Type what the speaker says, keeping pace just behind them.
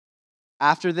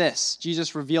After this,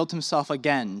 Jesus revealed himself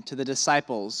again to the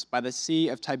disciples by the Sea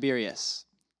of Tiberias,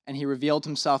 and he revealed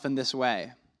himself in this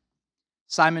way.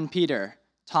 Simon Peter,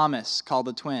 Thomas, called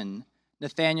the twin,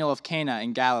 Nathanael of Cana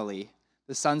in Galilee,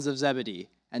 the sons of Zebedee,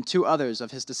 and 2 others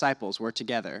of his disciples were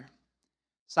together.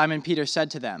 Simon Peter said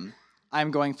to them, "I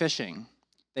am going fishing."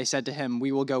 They said to him,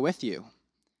 "We will go with you."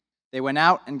 They went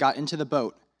out and got into the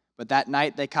boat, but that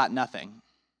night they caught nothing.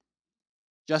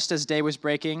 Just as day was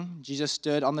breaking, Jesus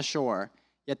stood on the shore,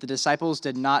 yet the disciples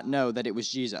did not know that it was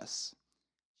Jesus.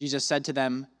 Jesus said to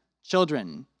them,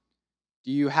 "Children,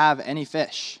 do you have any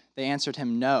fish?" They answered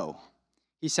him, "No."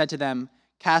 He said to them,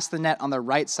 "Cast the net on the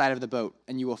right side of the boat,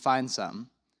 and you will find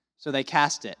some." So they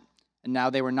cast it, and now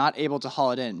they were not able to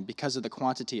haul it in because of the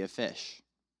quantity of fish.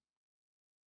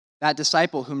 That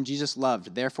disciple whom Jesus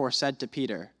loved therefore said to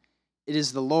Peter, "It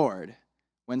is the Lord."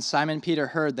 When Simon Peter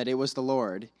heard that it was the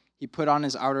Lord, he put on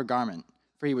his outer garment,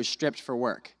 for he was stripped for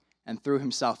work, and threw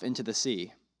himself into the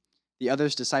sea. The other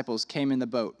disciples came in the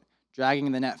boat,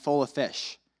 dragging the net full of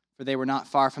fish, for they were not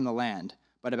far from the land,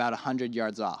 but about 100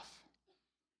 yards off.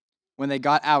 When they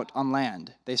got out on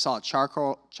land, they saw a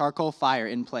charcoal fire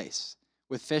in place,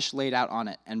 with fish laid out on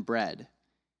it and bread.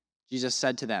 Jesus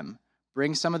said to them,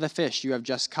 "Bring some of the fish you have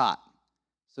just caught."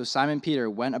 So Simon Peter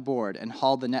went aboard and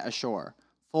hauled the net ashore,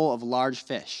 full of large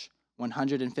fish,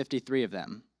 153 of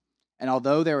them. And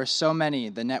although there were so many,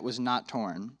 the net was not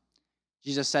torn.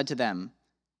 Jesus said to them,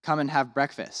 "Come and have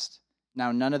breakfast."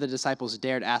 Now none of the disciples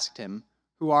dared ask him,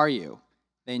 "Who are you?"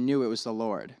 They knew it was the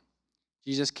Lord.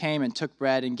 Jesus came and took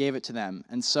bread and gave it to them,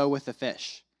 and so with the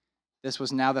fish. This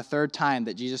was now the 3rd time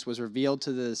that Jesus was revealed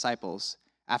to the disciples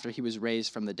after he was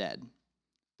raised from the dead.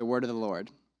 The word of the Lord.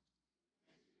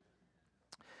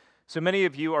 So many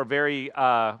of you are very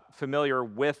familiar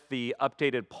with the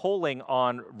updated polling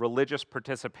on religious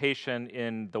participation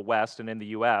in the West and in the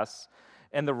U.S.,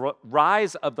 and the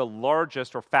rise of the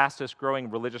largest or fastest growing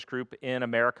religious group in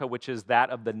America, which is that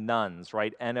of the nones,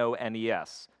 right?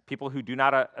 N-O-N-E-S, people who do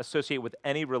not associate with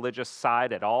any religious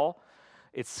side at all.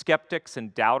 It's skeptics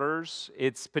and doubters.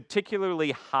 It's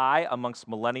particularly high amongst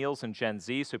millennials and Gen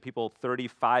Z, so people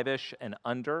 35-ish and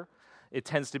under. It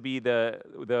tends to be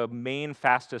the main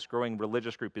fastest growing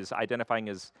religious group is identifying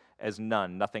as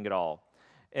none, nothing at all.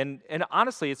 And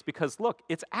honestly, it's because, look,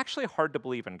 it's actually hard to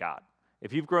believe in God.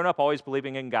 If you've grown up always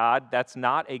believing in God, that's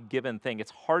not a given thing.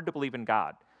 It's hard to believe in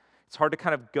God. It's hard to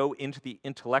kind of go into the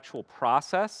intellectual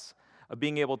process of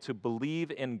being able to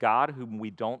believe in God whom we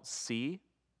don't see.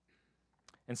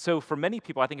 And so for many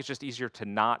people, I think it's just easier to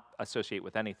not associate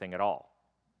with anything at all.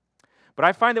 But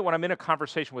I find that when I'm in a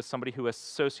conversation with somebody who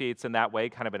associates in that way,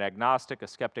 kind of an agnostic, a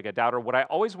skeptic, a doubter, what I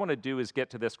always want to do is get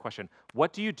to this question: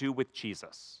 what do you do with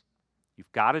Jesus?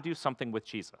 You've got to do something with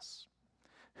Jesus.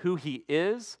 Who he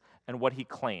is and what he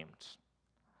claimed.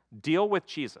 Deal with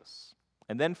Jesus,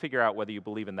 and then figure out whether you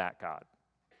believe in that God.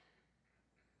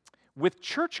 With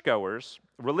churchgoers,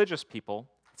 religious people,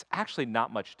 it's actually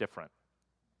not much different.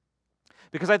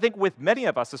 Because I think with many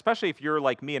of us, especially if you're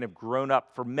like me and have grown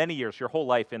up for many years, your whole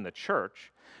life in the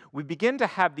church, we begin to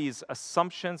have these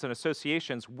assumptions and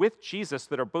associations with Jesus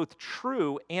that are both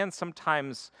true and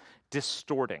sometimes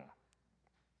distorting.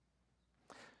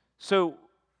 So,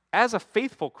 as a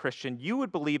faithful Christian, you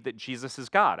would believe that Jesus is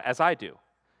God, as I do.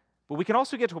 But we can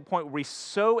also get to a point where we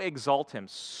so exalt him,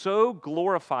 so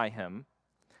glorify him,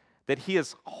 that he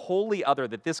is wholly other,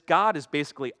 that this God is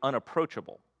basically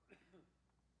unapproachable.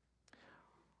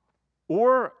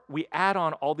 Or we add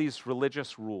on all these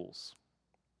religious rules.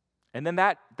 And then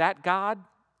that God,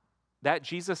 that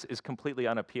Jesus is completely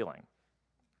unappealing.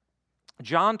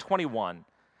 John 21,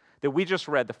 that we just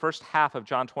read, the first half of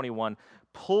John 21,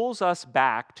 pulls us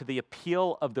back to the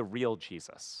appeal of the real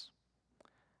Jesus.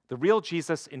 The real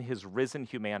Jesus in his risen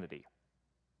humanity.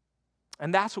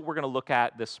 And that's what we're going to look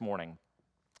at this morning.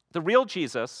 The real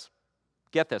Jesus,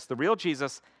 get this, the real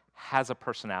Jesus has a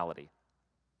personality.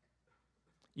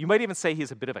 You might even say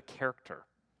he's a bit of a character.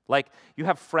 Like you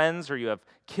have friends or you have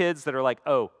kids that are like,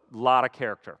 oh, a lot of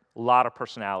character, a lot of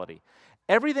personality.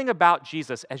 Everything about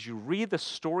Jesus, as you read the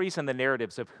stories and the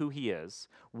narratives of who he is,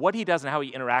 what he does and how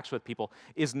he interacts with people,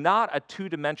 is not a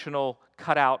two-dimensional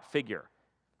cutout figure.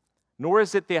 Nor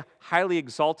is it the highly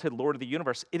exalted Lord of the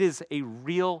universe. It is a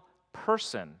real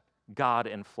person, God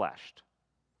enfleshed.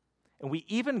 And we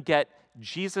even get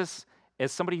Jesus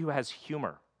as somebody who has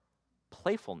humor,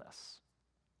 playfulness.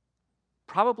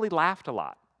 Probably laughed a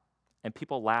lot, and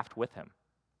people laughed with him.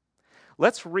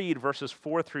 Let's read verses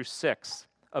 4 through 6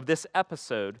 of this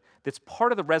episode that's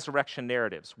part of the resurrection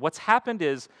narratives. What's happened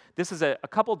is this is a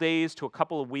couple days to a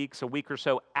couple of weeks, a week or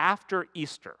so after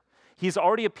Easter. He's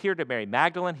already appeared to Mary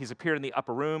Magdalene. He's appeared in the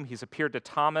upper room. He's appeared to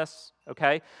Thomas,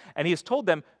 okay? And he has told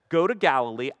them, go to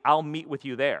Galilee. I'll meet with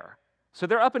you there. So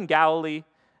they're up in Galilee.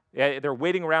 They're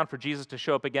waiting around for Jesus to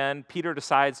show up again. Peter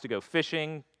decides to go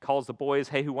fishing, calls the boys,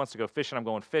 hey, who wants to go fishing? I'm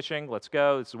going fishing. Let's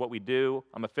go. This is what we do.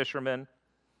 I'm a fisherman.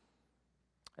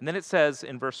 And then it says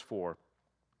in verse 4,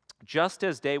 just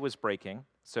as day was breaking,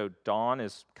 so dawn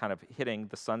is kind of hitting,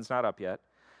 the sun's not up yet,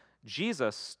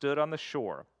 Jesus stood on the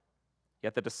shore.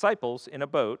 Yet the disciples in a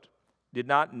boat did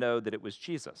not know that it was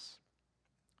Jesus.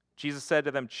 Jesus said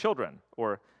to them, children,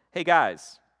 or hey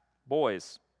guys,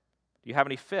 boys, do you have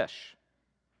any fish?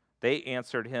 They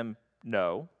answered him,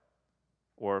 no,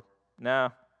 or nah.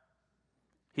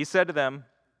 He said to them,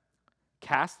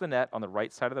 cast the net on the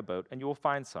right side of the boat and you will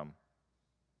find some.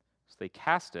 So they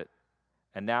cast it,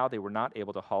 and now they were not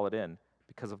able to haul it in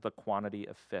because of the quantity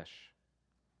of fish.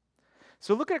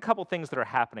 So look at a couple things that are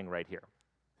happening right here.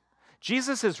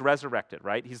 Jesus is resurrected,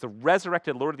 right? He's the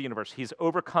resurrected Lord of the universe. He's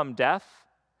overcome death,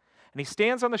 and he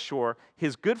stands on the shore.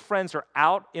 His good friends are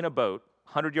out in a boat,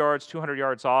 100 yards, 200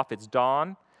 yards off. It's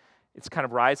dawn. It's kind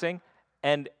of rising,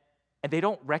 and they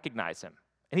don't recognize him.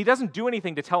 And he doesn't do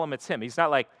anything to tell them it's him. He's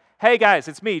not like, hey guys,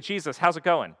 it's me, Jesus, how's it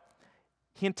going?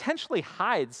 He intentionally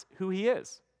hides who he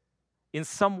is in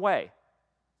some way.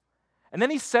 And then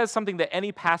he says something that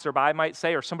any passerby might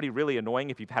say, or somebody really annoying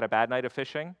if you've had a bad night of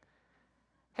fishing.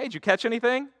 Hey, did you catch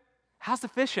anything? How's the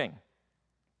fishing?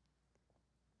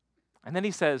 And then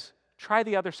he says, try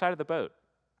the other side of the boat.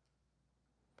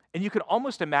 And you can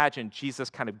almost imagine Jesus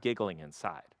kind of giggling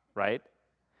inside, right?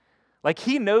 Like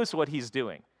he knows what he's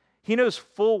doing. He knows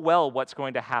full well what's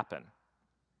going to happen.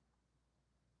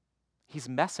 He's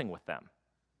messing with them.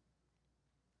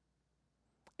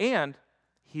 And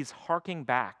he's harking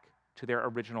back to their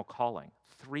original calling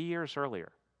 3 years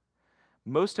earlier.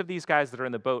 Most of these guys that are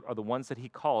in the boat are the ones that he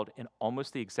called in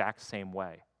almost the exact same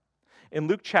way. In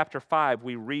Luke chapter 5,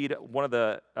 we read one of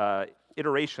the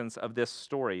iterations of this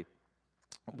story.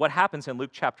 What happens in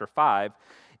Luke chapter 5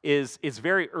 is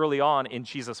very early on in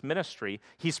Jesus' ministry.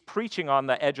 He's preaching on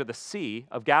the edge of the Sea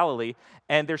of Galilee,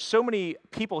 and there's so many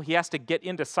people he has to get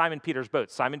into Simon Peter's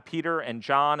boat. Simon Peter and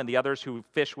John and the others who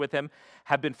fish with him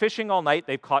have been fishing all night.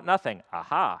 They've caught nothing.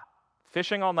 Aha!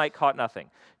 Fishing all night, caught nothing.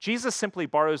 Jesus simply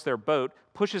borrows their boat,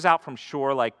 pushes out from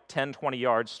shore like 10, 20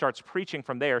 yards, starts preaching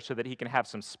from there so that he can have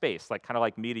some space, like kind of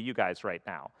like me to you guys right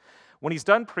now. When he's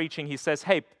done preaching, he says,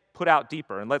 hey, put out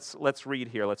deeper. And let's read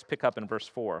here. Let's pick up in verse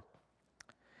 4.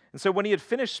 And so when he had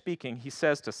finished speaking, he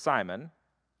says to Simon,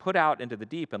 put out into the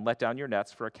deep and let down your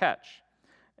nets for a catch.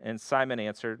 And Simon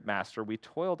answered, Master, we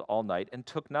toiled all night and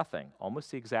took nothing.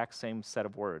 Almost the exact same set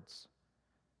of words.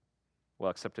 Well,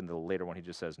 except in the later one, he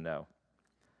just says no.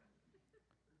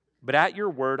 But at your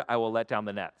word, I will let down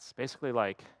the nets. Basically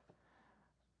like,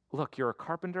 look, you're a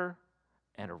carpenter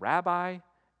and a rabbi,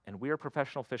 and we are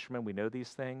professional fishermen. We know these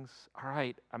things. All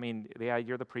right, I mean, yeah,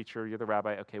 you're the preacher, you're the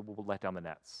rabbi. Okay, we'll let down the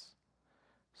nets.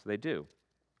 So they do.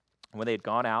 When they had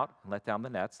gone out and let down the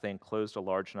nets, they enclosed a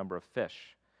large number of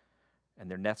fish,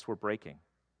 and their nets were breaking.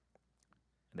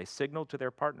 And they signaled to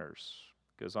their partners,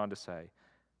 goes on to say,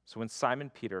 so when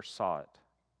Simon Peter saw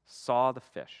the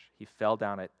fish, he fell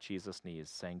down at Jesus' knees,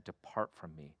 saying, depart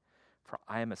from me, for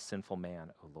I am a sinful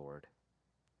man, O Lord.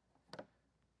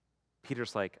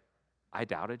 Peter's like, I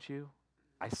doubted you.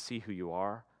 I see who you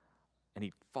are. And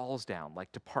he falls down,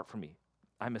 like, depart from me.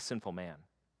 I'm a sinful man.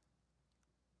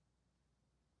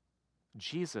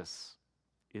 Jesus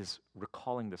is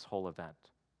recalling this whole event.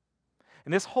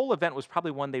 And this whole event was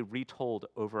probably one they retold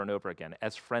over and over again,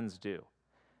 as friends do.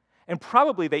 And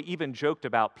probably they even joked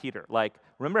about Peter. Like,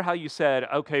 remember how you said,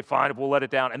 okay, fine, we'll let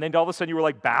it down. And then all of a sudden you were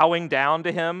like bowing down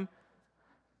to him?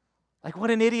 Like,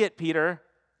 what an idiot, Peter.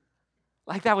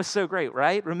 Like, that was so great,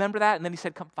 right? Remember that? And then he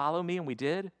said, come follow me, and we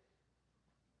did.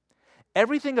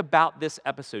 Everything about this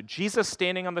episode, Jesus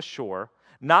standing on the shore,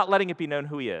 not letting it be known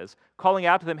who he is, calling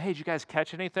out to them, hey, did you guys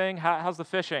catch anything? How's the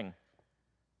fishing?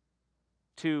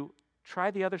 To try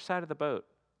the other side of the boat.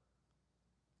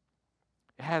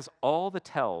 It has all the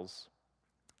tells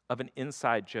of an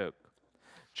inside joke.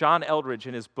 John Eldredge,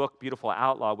 in his book, Beautiful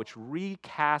Outlaw, which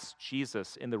recasts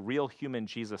Jesus in the real human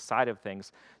Jesus side of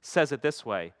things, says it this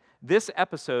way. This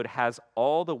episode has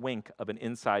all the wink of an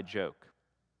inside joke.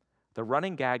 The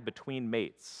running gag between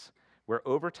mates, where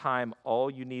over time all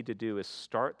you need to do is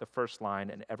start the first line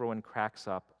and everyone cracks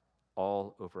up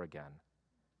all over again.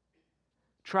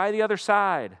 Try the other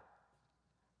side.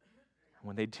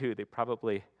 When they do, they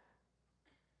probably,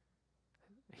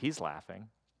 he's laughing.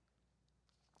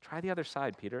 Try the other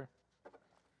side, Peter.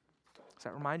 Does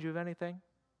that remind you of anything?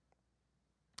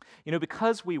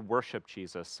 Because we worship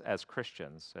Jesus as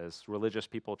Christians, as religious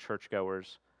people,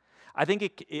 churchgoers, I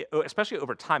think, especially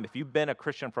over time, if you've been a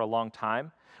Christian for a long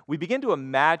time, we begin to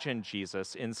imagine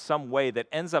Jesus in some way that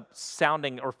ends up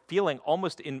sounding or feeling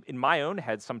almost, in my own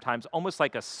head sometimes, almost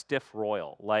like a stiff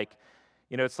royal. Like,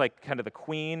 it's like kind of the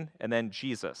queen and then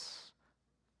Jesus.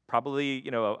 Probably,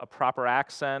 a proper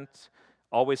accent,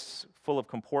 always full of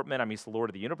comportment. I mean, he's the Lord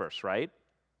of the universe, right?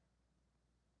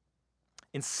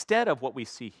 Instead of what we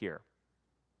see here,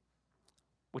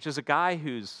 which is a guy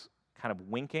who's kind of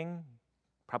winking,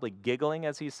 probably giggling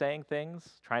as he's saying things,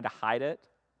 trying to hide it,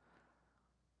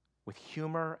 with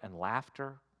humor and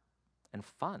laughter and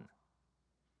fun.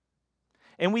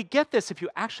 And we get this if you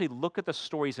actually look at the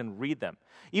stories and read them.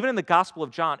 Even in the Gospel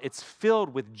of John, it's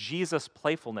filled with Jesus'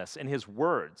 playfulness in his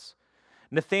words.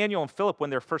 Nathanael and Philip, when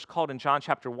they're first called in John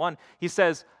chapter 1, he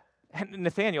says,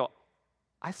 Nathanael,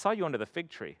 I saw you under the fig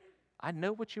tree. I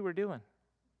know what you were doing.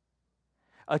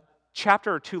 A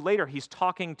chapter or two later, he's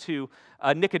talking to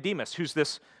Nicodemus, who's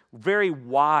this very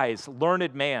wise,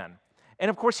 learned man. And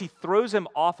of course, he throws him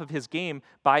off of his game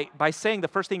by saying the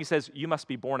first thing he says, you must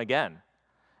be born again.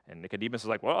 And Nicodemus is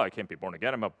like, well, I can't be born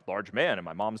again. I'm a large man, and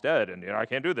my mom's dead, and I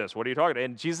can't do this. What are you talking about?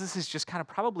 And Jesus is just kind of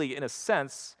probably, in a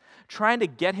sense, trying to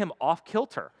get him off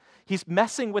kilter. He's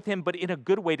messing with him, but in a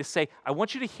good way to say, I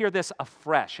want you to hear this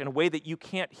afresh in a way that you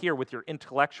can't hear with your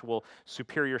intellectual,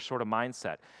 superior sort of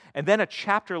mindset. And then a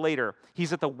chapter later,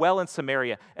 he's at the well in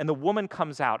Samaria, and the woman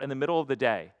comes out in the middle of the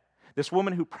day. This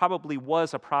woman who probably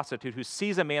was a prostitute, who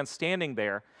sees a man standing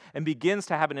there and begins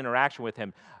to have an interaction with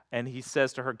him. And he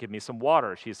says to her, give me some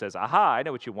water. She says, aha, I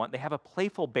know what you want. They have a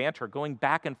playful banter going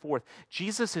back and forth.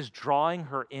 Jesus is drawing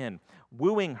her in,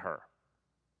 wooing her.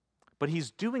 But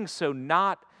he's doing so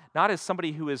not as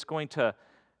somebody who is going to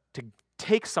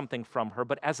take something from her,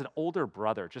 but as an older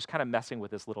brother, just kind of messing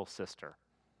with his little sister.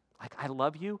 Like, I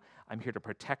love you. I'm here to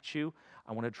protect you.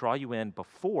 I want to draw you in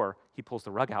before he pulls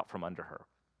the rug out from under her.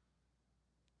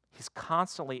 He's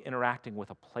constantly interacting with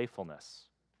a playfulness.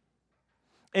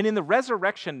 And in the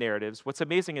resurrection narratives, what's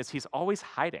amazing is he's always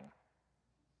hiding,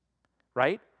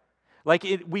 right? Like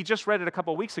we just read it a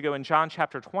couple of weeks ago in John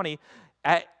chapter 20.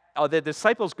 The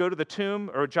disciples go to the tomb,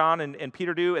 or John and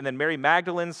Peter do, and then Mary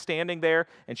Magdalene's standing there,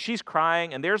 and she's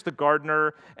crying, and there's the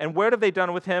gardener, and what have they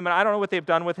done with him? And I don't know what they've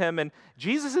done with him, and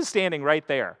Jesus is standing right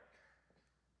there,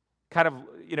 kind of,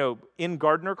 in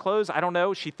gardener clothes. I don't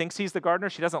know. She thinks he's the gardener.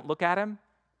 She doesn't look at him.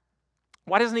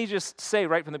 Why doesn't he just say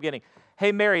right from the beginning,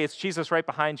 hey, Mary, it's Jesus right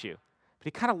behind you? But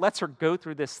he kind of lets her go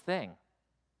through this thing.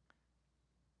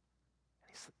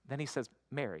 Then he says,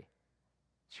 Mary.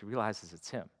 She realizes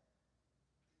it's him.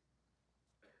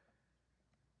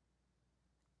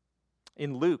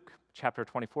 In Luke chapter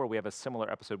 24, we have a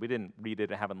similar episode. We didn't read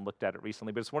it and haven't looked at it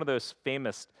recently, but it's one of those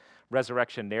famous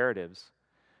resurrection narratives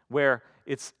where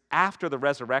it's after the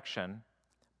resurrection,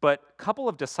 but a couple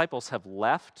of disciples have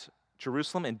left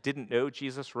Jerusalem and didn't know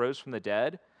Jesus rose from the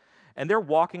dead, and they're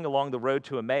walking along the road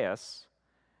to Emmaus,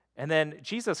 and then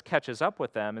Jesus catches up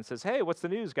with them and says, hey, what's the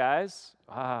news, guys?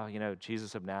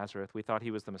 Jesus of Nazareth, we thought he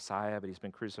was the Messiah, but he's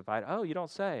been crucified. Oh, you don't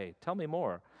say. Tell me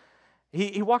more.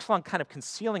 He walks along kind of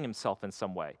concealing himself in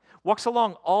some way. Walks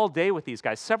along all day with these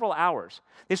guys, several hours.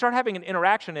 They start having an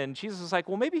interaction, and Jesus is like,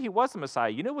 well, maybe he was the Messiah.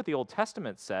 You know what the Old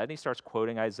Testament said? And he starts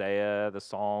quoting Isaiah, the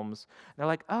Psalms. And they're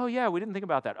like, oh, yeah, we didn't think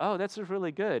about that. Oh, that's just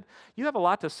really good. You have a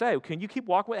lot to say. Can you keep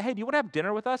walking? Hey, do you want to have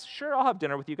dinner with us? Sure, I'll have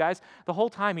dinner with you guys. The whole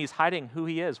time he's hiding who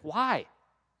he is. Why?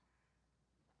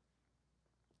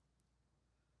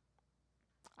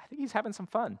 I think he's having some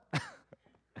fun.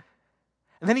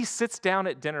 And then he sits down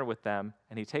at dinner with them,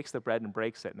 and he takes the bread and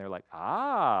breaks it, and they're like,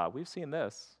 we've seen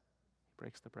this. He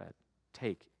breaks the bread.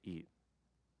 Take, eat.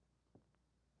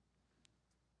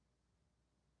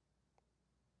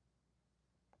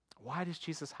 Why does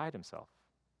Jesus hide himself?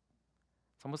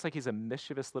 It's almost like he's a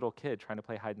mischievous little kid trying to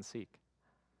play hide and seek.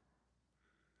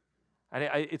 And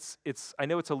I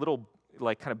know it's a little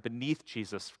like kind of beneath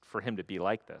Jesus for him to be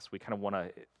like this. We kind of want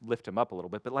to lift him up a little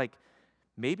bit, but like,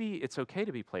 maybe it's okay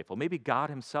to be playful. Maybe God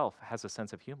himself has a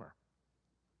sense of humor.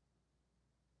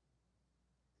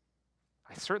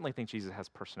 I certainly think Jesus has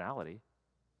personality.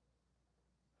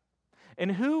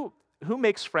 And who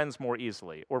makes friends more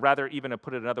easily? Or rather, even to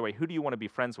put it another way, who do you want to be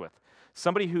friends with?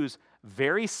 Somebody who's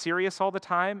very serious all the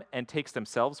time and takes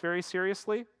themselves very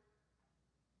seriously?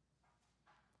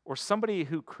 Or somebody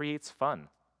who creates fun,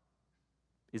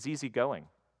 is easygoing,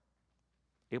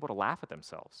 able to laugh at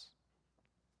themselves?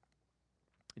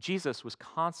 Jesus was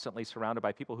constantly surrounded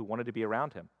by people who wanted to be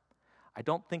around him. I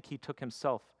don't think he took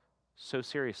himself so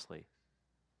seriously.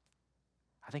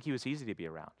 I think he was easy to be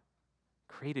around,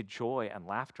 created joy and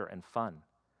laughter and fun.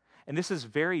 And this is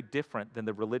very different than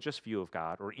the religious view of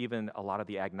God or even a lot of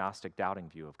the agnostic, doubting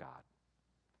view of God.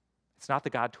 It's not the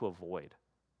God to avoid,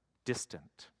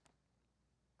 distant,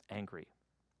 angry.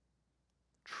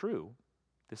 True,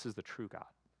 this is the true God.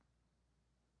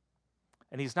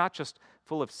 And he's not just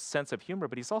full of sense of humor,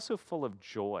 but he's also full of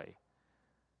joy.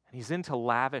 And he's into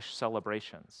lavish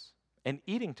celebrations and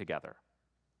eating together.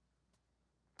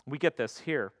 We get this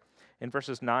here in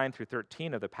verses 9 through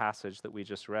 13 of the passage that we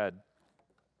just read.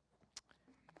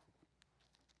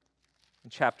 In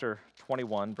chapter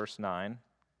 21, verse 9,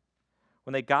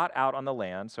 when they got out on the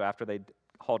land, so after they'd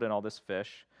hauled in all this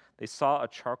fish, they saw a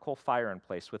charcoal fire in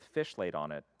place with fish laid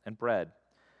on it and bread.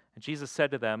 And Jesus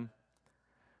said to them,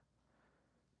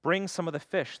 "Bring some of the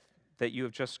fish that you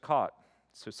have just caught."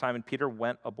 So Simon Peter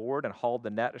went aboard and hauled the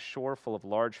net ashore full of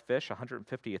large fish,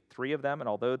 153 of them, and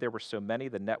although there were so many,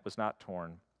 the net was not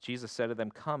torn. Jesus said to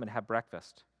them, "Come and have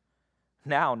breakfast."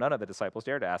 Now none of the disciples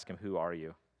dared to ask him, "Who are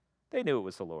you?" They knew it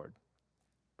was the Lord,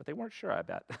 but they weren't sure, I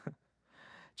bet.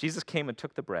 Jesus came and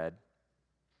took the bread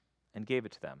and gave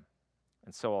it to them,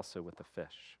 and so also with the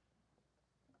fish.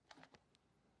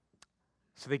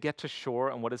 So they get to shore,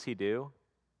 and what does he do?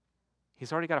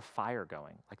 He's already got a fire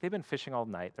going. Like, they've been fishing all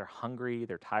night. They're hungry.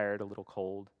 They're tired, a little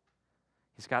cold.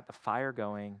 He's got the fire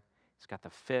going. He's got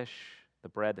the fish, the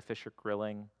bread. The fish are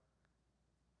grilling.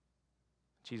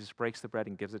 Jesus breaks the bread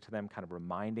and gives it to them, kind of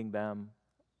reminding them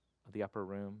of the upper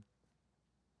room.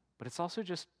 But it's also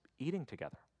just eating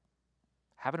together,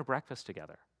 having a breakfast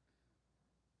together,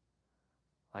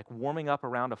 like warming up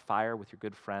around a fire with your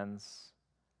good friends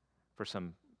for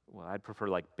some, well, I'd prefer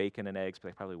like bacon and eggs, but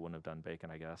they probably wouldn't have done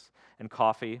bacon, I guess, and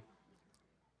coffee.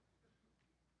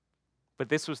 But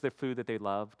this was the food that they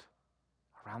loved,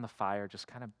 around the fire, just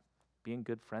kind of being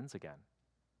good friends again.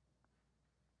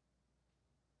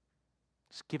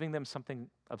 Just giving them something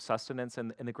of sustenance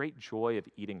and the great joy of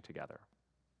eating together,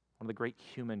 one of the great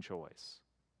human joys.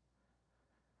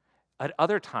 At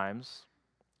other times,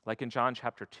 like in John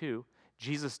chapter 2,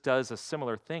 Jesus does a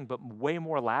similar thing, but way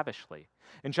more lavishly.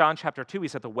 In John chapter 2,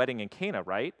 he's at the wedding in Cana,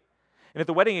 right? And at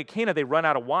the wedding in Cana, they run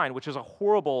out of wine, which is a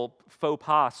horrible faux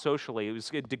pas socially. It was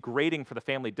degrading for the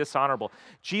family, dishonorable.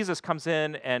 Jesus comes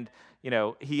in and,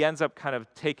 he ends up kind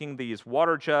of taking these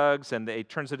water jugs and he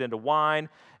turns it into wine.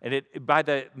 And by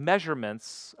the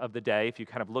measurements of the day, if you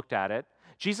kind of looked at it,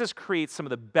 Jesus creates some of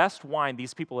the best wine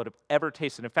these people have ever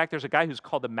tasted. In fact, there's a guy who's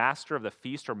called the master of the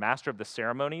feast or master of the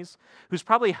ceremonies, who's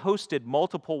probably hosted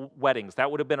multiple weddings. That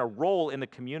would have been a role in the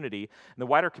community, in the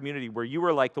wider community, where you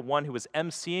were like the one who was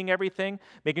emceeing everything,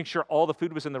 making sure all the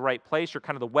food was in the right place. You're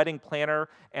kind of the wedding planner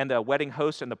and the wedding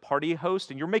host and the party host,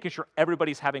 and you're making sure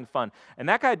everybody's having fun. And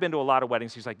that guy had been to a lot of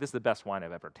weddings. He's like, "This is the best wine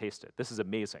I've ever tasted. This is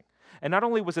amazing." And not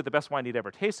only was it the best wine he'd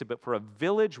ever tasted, but for a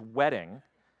village wedding,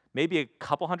 maybe a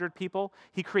couple hundred people,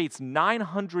 he creates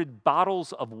 900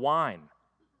 bottles of wine.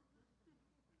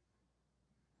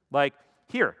 Like,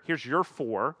 here's your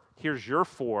 4, here's your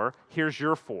 4, here's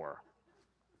your 4.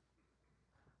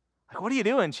 Like, what are you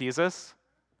doing, Jesus?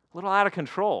 A little out of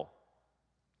control.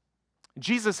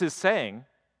 Jesus is saying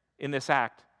in this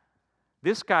act,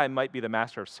 this guy might be the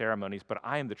master of ceremonies, but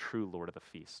I am the true Lord of the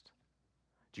feast.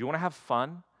 Do you want to have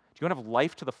fun? Do you want to have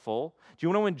life to the full? Do you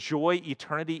want to enjoy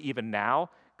eternity even now?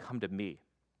 Come to me.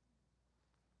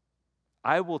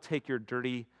 I will take your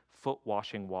dirty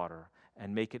foot-washing water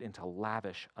and make it into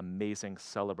lavish, amazing,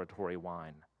 celebratory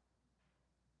wine.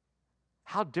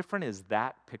 How different is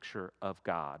that picture of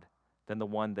God than the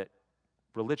one that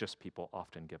religious people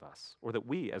often give us, or that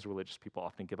we as religious people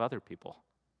often give other people?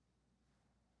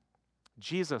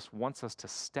 Jesus wants us to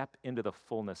step into the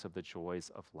fullness of the joys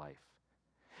of life.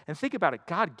 And think about it,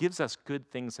 God gives us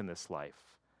good things in this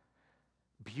life.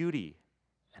 Beauty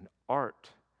and art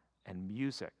and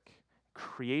music,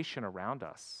 creation around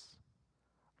us.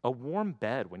 A warm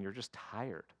bed when you're just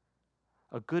tired.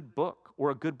 A good book, or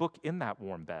a good book in that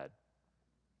warm bed.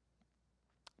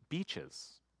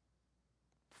 Beaches,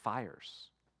 fires,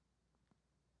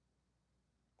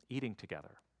 eating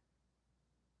together.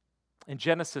 In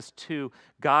Genesis 2,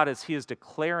 God, as he is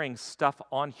declaring stuff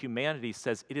on humanity,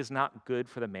 says it is not good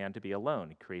for the man to be alone.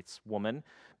 He creates woman,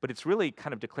 but it's really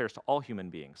kind of declares to all human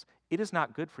beings, it is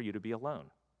not good for you to be alone.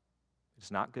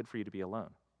 It's not good for you to be alone.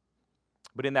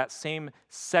 But in that same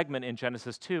segment in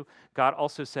Genesis 2, God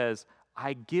also says,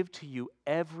 I give to you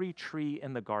every tree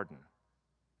in the garden.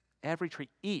 Every tree.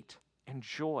 Eat,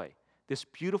 enjoy this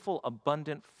beautiful,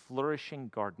 abundant, flourishing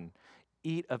garden.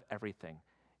 Eat of everything.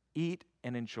 Eat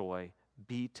and enjoy,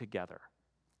 be together.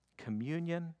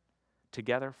 Communion,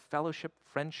 together, fellowship,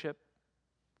 friendship,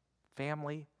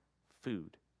 family,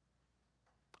 food.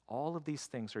 All of these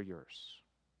things are yours.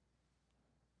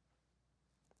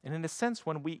 And in a sense,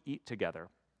 when we eat together,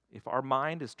 if our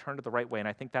mind is turned to the right way, and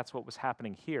I think that's what was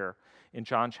happening here in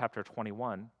John chapter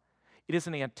 21, it is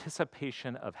an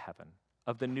anticipation of heaven,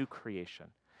 of the new creation.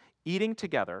 Eating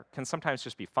together can sometimes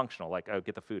just be functional, like, oh,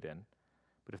 get the food in.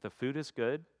 But if the food is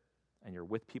good and you're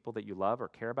with people that you love or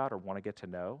care about or want to get to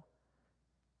know,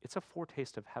 it's a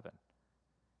foretaste of heaven.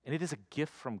 And it is a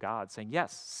gift from God saying,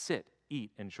 yes, sit,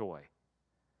 eat, enjoy.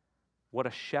 What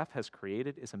a chef has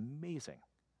created is amazing.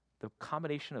 The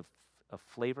combination of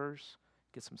flavors,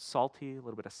 get some salty, a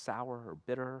little bit of sour or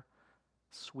bitter,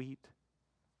 sweet,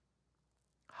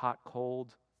 hot,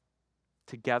 cold,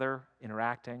 together,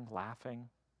 interacting, laughing.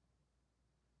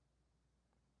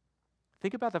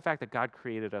 Think about the fact that God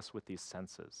created us with these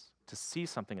senses, to see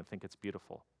something and think it's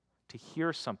beautiful, to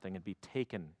hear something and be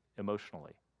taken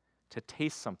emotionally, to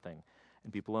taste something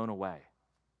and be blown away.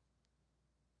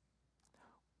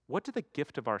 What do the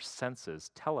gift of our senses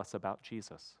tell us about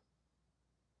Jesus?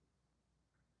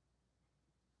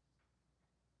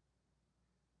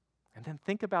 And then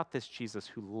think about this Jesus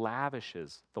who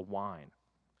lavishes the wine,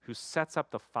 who sets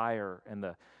up the fire and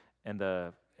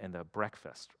the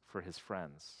breakfast for his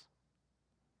friends.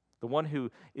 The one who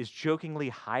is jokingly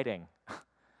hiding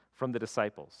from the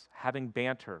disciples, having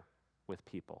banter with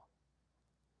people.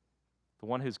 The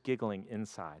one who's giggling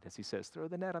inside as he says, throw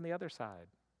the net on the other side.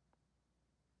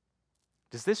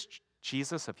 Does this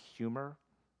Jesus of humor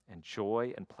and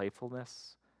joy and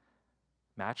playfulness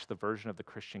match the version of the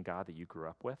Christian God that you grew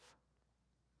up with?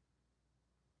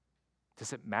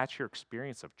 Does it match your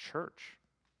experience of church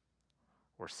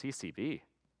or CCV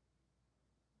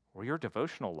or your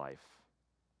devotional life?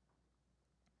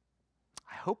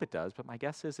 I hope it does, but my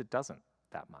guess is it doesn't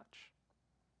that much.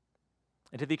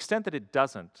 And to the extent that it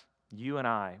doesn't, you and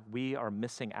I, we are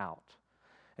missing out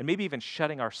and maybe even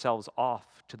shutting ourselves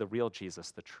off to the real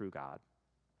Jesus, the true God.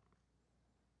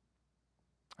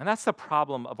 And that's the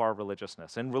problem of our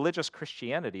religiousness. And religious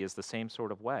Christianity is the same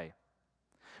sort of way.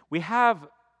 We have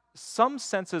some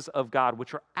senses of God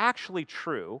which are actually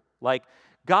true, like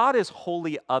God is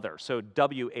wholly other, so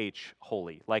WH,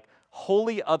 holy, like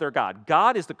holy other God.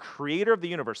 God is the creator of the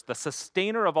universe, the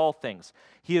sustainer of all things.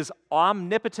 He is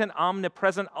omnipotent,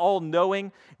 omnipresent,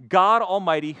 all-knowing, God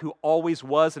Almighty who always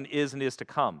was and is to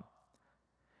come.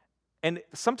 And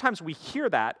sometimes we hear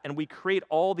that and we create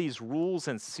all these rules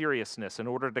and seriousness in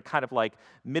order to kind of like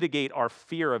mitigate our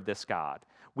fear of this God.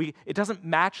 It doesn't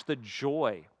match the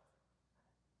joy,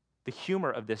 the humor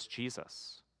of this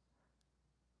Jesus.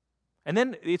 And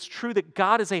then it's true that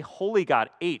God is a holy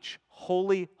God,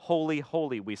 holy, holy,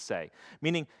 holy, we say.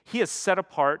 Meaning he is set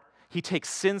apart, he takes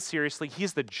sin seriously,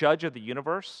 he's the judge of the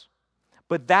universe.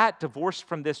 But that, divorced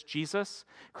from this Jesus,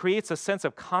 creates a sense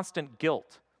of constant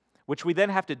guilt, which we then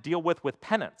have to deal with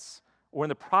penance, or in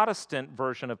the Protestant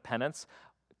version of penance,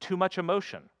 too much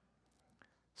emotion.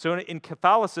 So in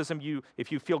Catholicism,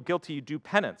 if you feel guilty, you do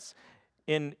penance.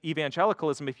 In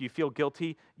evangelicalism, if you feel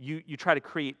guilty, you try to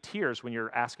create tears when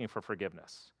you're asking for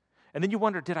forgiveness. And then you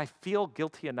wonder, did I feel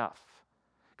guilty enough?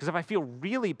 Because if I feel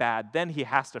really bad, then he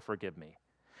has to forgive me.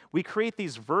 We create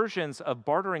these versions of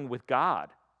bartering with God.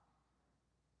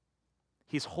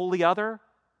 He's wholly other.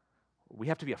 We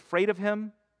have to be afraid of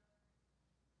him.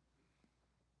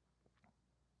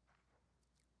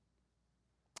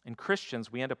 And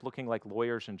Christians, we end up looking like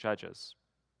lawyers and judges.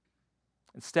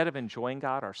 Instead of enjoying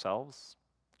God ourselves,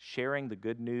 sharing the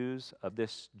good news of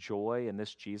this joy and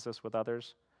this Jesus with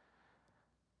others,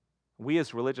 we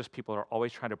as religious people are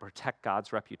always trying to protect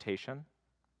God's reputation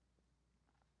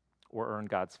or earn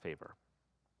God's favor.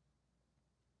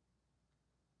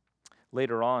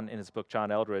 Later on in his book, John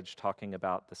Eldredge, talking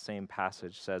about the same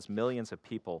passage, says millions of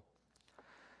people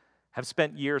have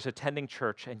spent years attending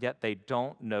church and yet they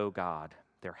don't know God.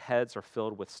 Their heads are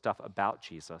filled with stuff about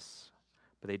Jesus,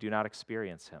 but they do not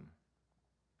experience him.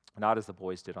 Not as the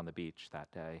boys did on the beach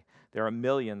that day. There are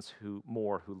millions who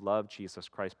love Jesus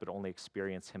Christ but only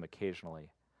experience him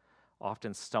occasionally,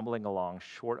 often stumbling along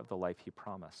short of the life he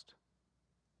promised.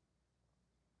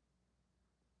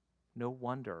 No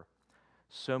wonder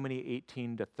so many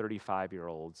 18 to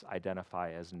 35-year-olds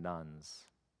identify as nuns,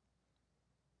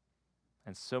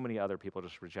 and so many other people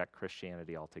just reject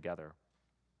Christianity altogether.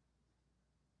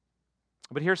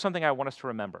 But here's something I want us to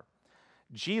remember.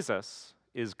 Jesus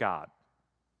is God.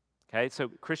 Okay, so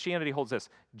Christianity holds this.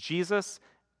 Jesus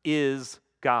is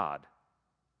God.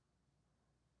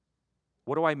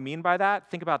 What do I mean by that?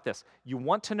 Think about this. You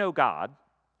want to know God.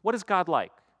 What is God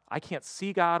like? I can't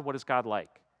see God. What is God like?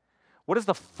 What is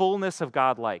the fullness of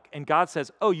God like? And God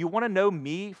says, oh, you want to know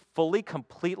me fully,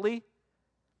 completely?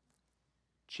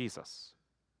 Jesus.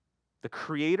 The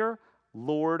Creator,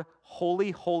 Lord,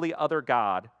 holy, holy other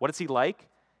God. What is he like?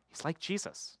 He's like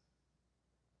Jesus.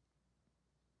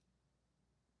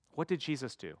 What did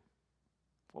Jesus do?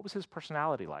 What was his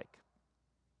personality like?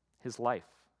 His life,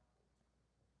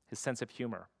 his sense of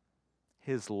humor,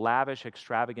 his lavish,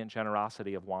 extravagant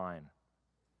generosity of wine,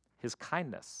 his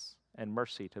kindness and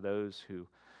mercy to those who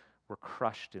were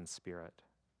crushed in spirit,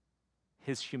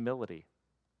 his humility,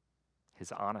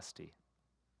 his honesty.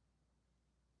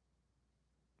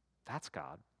 That's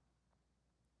God.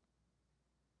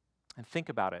 And think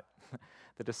about it.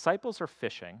 The disciples are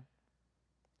fishing,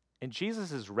 and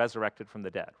Jesus is resurrected from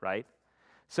the dead, right?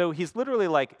 So he's literally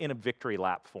like in a victory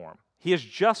lap form. He has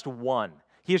just won.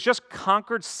 He has just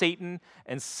conquered Satan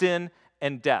and sin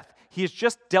and death. He has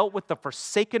just dealt with the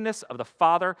forsakenness of the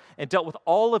Father and dealt with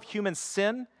all of human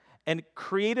sin and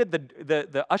created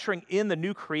the ushering in the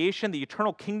new creation. The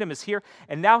eternal kingdom is here,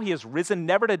 and now he has risen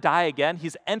never to die again.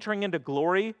 He's entering into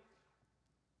glory.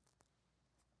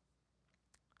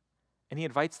 And he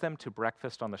invites them to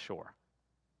breakfast on the shore.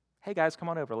 Hey guys, come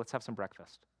on over, let's have some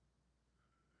breakfast.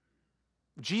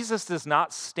 Jesus does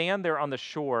not stand there on the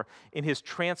shore in his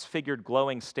transfigured,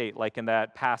 glowing state like in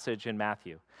that passage in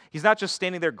Matthew. He's not just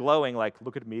standing there glowing like,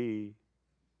 look at me.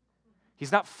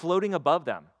 He's not floating above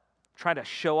them, trying to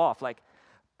show off like,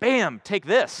 bam, take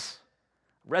this,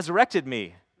 resurrected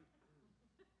me.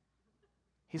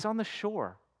 He's on the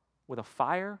shore with a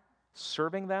fire,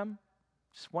 serving them,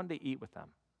 just wanting to eat with them.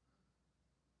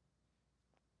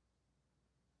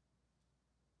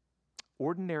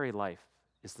 Ordinary life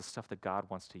is the stuff that God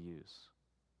wants to use.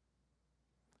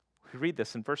 We read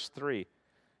this in verse 3.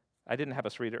 I didn't have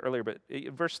us read it earlier, but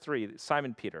in verse 3,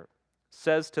 Simon Peter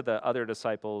says to the other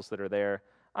disciples that are there,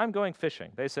 I'm going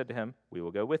fishing. They said to him, we will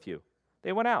go with you.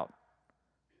 They went out.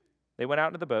 They went out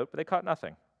into the boat, but they caught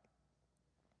nothing.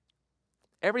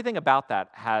 Everything about that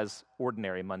has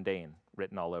ordinary, mundane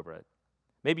written all over it.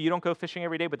 Maybe you don't go fishing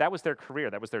every day, but that was their career.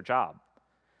 That was their job.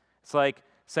 It's like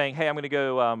saying, hey, I'm going to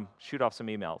go shoot off some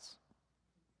emails.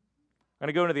 I'm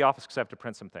going to go into the office because I have to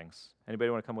print some things. Anybody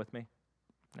want to come with me?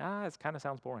 Nah, it kind of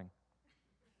sounds boring.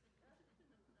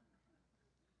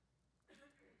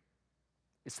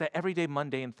 It's the everyday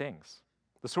mundane things.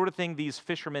 The sort of thing these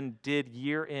fishermen did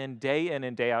year in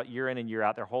and day out, year in and year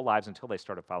out, their whole lives until they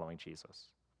started following Jesus.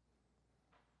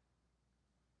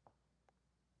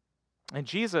 And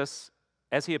Jesus,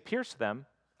 as he appears to them,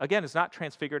 again, is not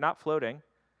transfigured, not floating.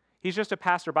 He's just a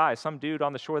passerby, some dude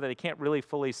on the shore that he can't really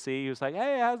fully see who's like,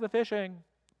 hey, how's the fishing?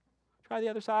 Try the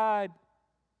other side.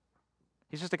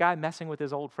 He's just a guy messing with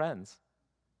his old friends.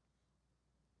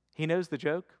 He knows the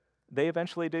joke. They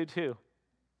eventually do too.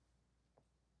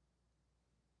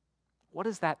 What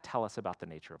does that tell us about the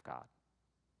nature of God?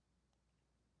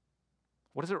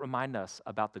 What does it remind us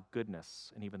about the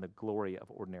goodness and even the glory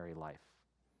of ordinary life,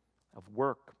 of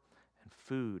work and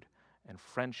food and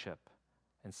friendship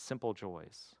and simple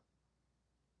joys?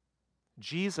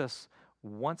 Jesus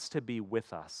wants to be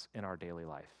with us in our daily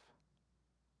life,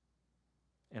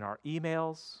 in our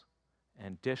emails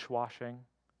and dishwashing,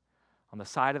 on the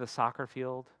side of the soccer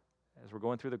field as we're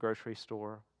going through the grocery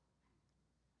store.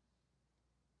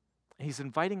 He's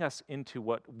inviting us into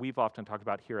what we've often talked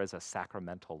about here as a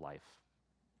sacramental life.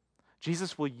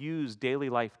 Jesus will use daily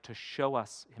life to show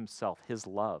us himself, his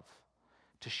love,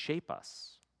 to shape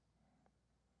us.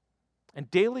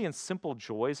 And daily and simple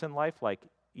joys in life, like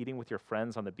eating with your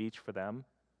friends on the beach for them,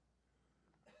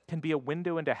 can be a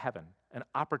window into heaven, an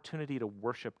opportunity to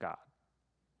worship God.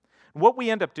 What we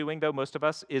end up doing, though, most of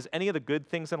us, is any of the good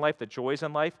things in life, the joys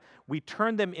in life, we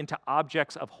turn them into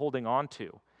objects of holding on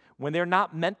to when they're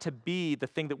not meant to be the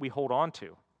thing that we hold on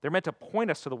to. They're meant to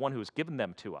point us to the one who has given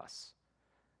them to us.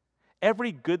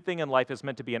 Every good thing in life is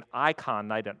meant to be an icon,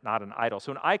 not an idol.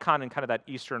 So an icon in kind of that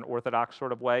Eastern Orthodox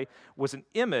sort of way was an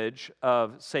image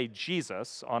of, say,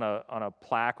 Jesus on a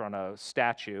plaque or on a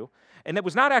statue, and it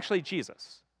was not actually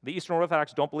Jesus. The Eastern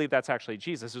Orthodox don't believe that's actually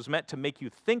Jesus. It was meant to make you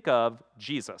think of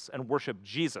Jesus and worship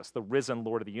Jesus, the risen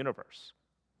Lord of the universe.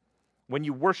 When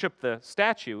you worship the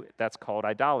statue, that's called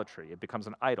idolatry. It becomes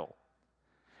an idol.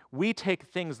 We take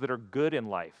things that are good in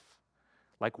life,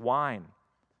 like wine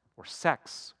or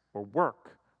sex or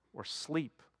work or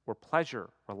sleep or pleasure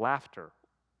or laughter,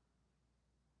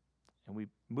 and we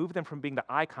move them from being the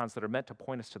icons that are meant to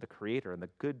point us to the Creator and the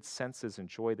good senses and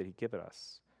joy that He given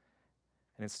us.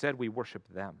 And instead, we worship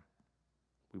them.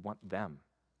 We want them.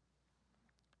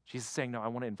 Jesus is saying, no, I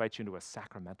want to invite you into a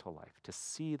sacramental life, to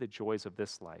see the joys of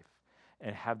this life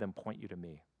and have them point you to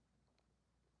me.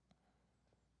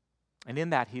 And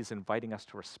in that, he's inviting us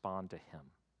to respond to him.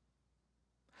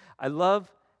 I love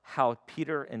how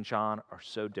Peter and John are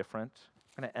so different.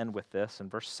 I'm going to end with this in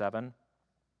verse 7.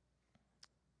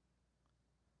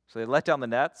 So they let down the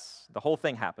nets. The whole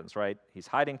thing happens, right? He's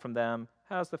hiding from them.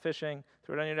 How's the fishing?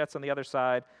 Throw down your nets on the other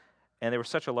side. And there was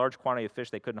such a large quantity of fish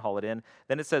they couldn't haul it in.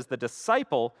 Then it says, the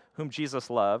disciple whom Jesus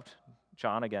loved,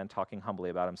 John again talking humbly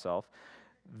about himself,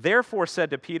 therefore said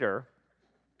to Peter,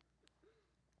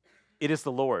 it is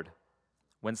the Lord.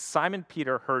 When Simon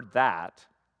Peter heard that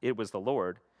it was the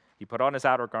Lord, he put on his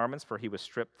outer garments, for he was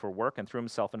stripped for work, and threw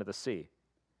himself into the sea.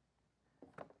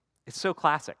 It's so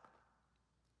classic.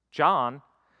 John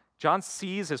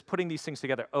sees as putting these things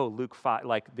together. Oh, Luke 5,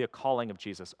 like the calling of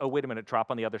Jesus. Oh, wait a minute, drop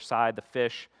on the other side, the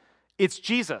fish. It's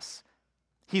Jesus.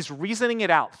 He's reasoning it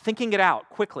out, thinking it out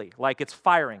quickly, like it's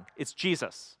firing. It's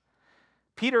Jesus.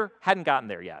 Peter hadn't gotten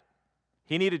there yet.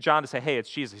 He needed John to say, hey, it's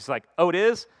Jesus. He's like, oh, it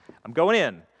is? I'm going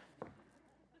in.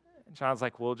 And John's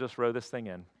like, we'll just row this thing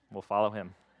in. We'll follow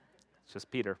him. It's just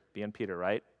Peter being Peter,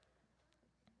 right?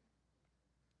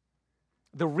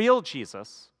 The real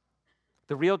Jesus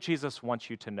wants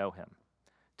you to know him,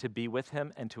 to be with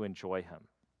him, and to enjoy him.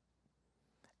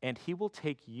 And he will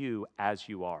take you as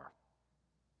you are.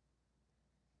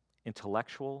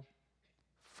 Intellectual,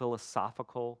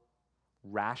 philosophical,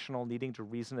 rational, needing to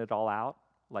reason it all out,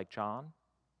 like John,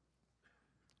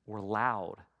 or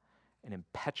loud and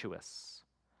impetuous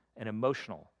and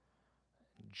emotional,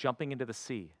 jumping into the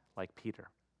sea, like Peter.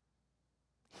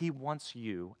 He wants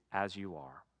you as you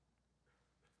are.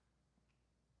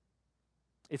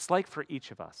 It's like for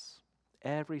each of us,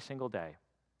 every single day,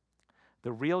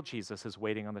 the real Jesus is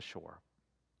waiting on the shore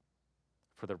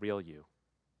for the real you.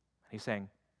 He's saying,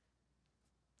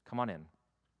 come on in,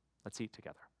 let's eat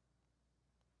together.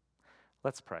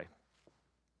 Let's pray.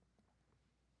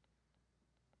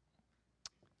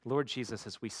 Lord Jesus,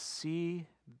 as we see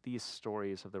these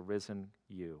stories of the risen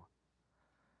you,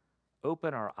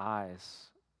 open our eyes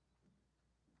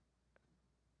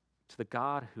to the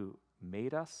God who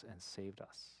made us and saved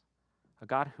us, a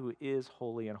God who is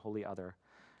holy and wholly other,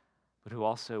 but who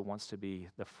also wants to be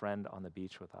the friend on the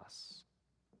beach with us,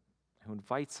 who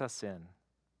invites us in,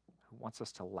 who wants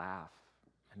us to laugh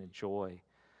and enjoy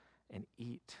and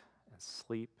eat and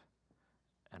sleep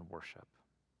and worship.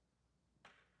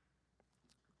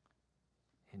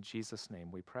 In Jesus'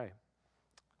 name we pray.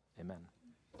 Amen.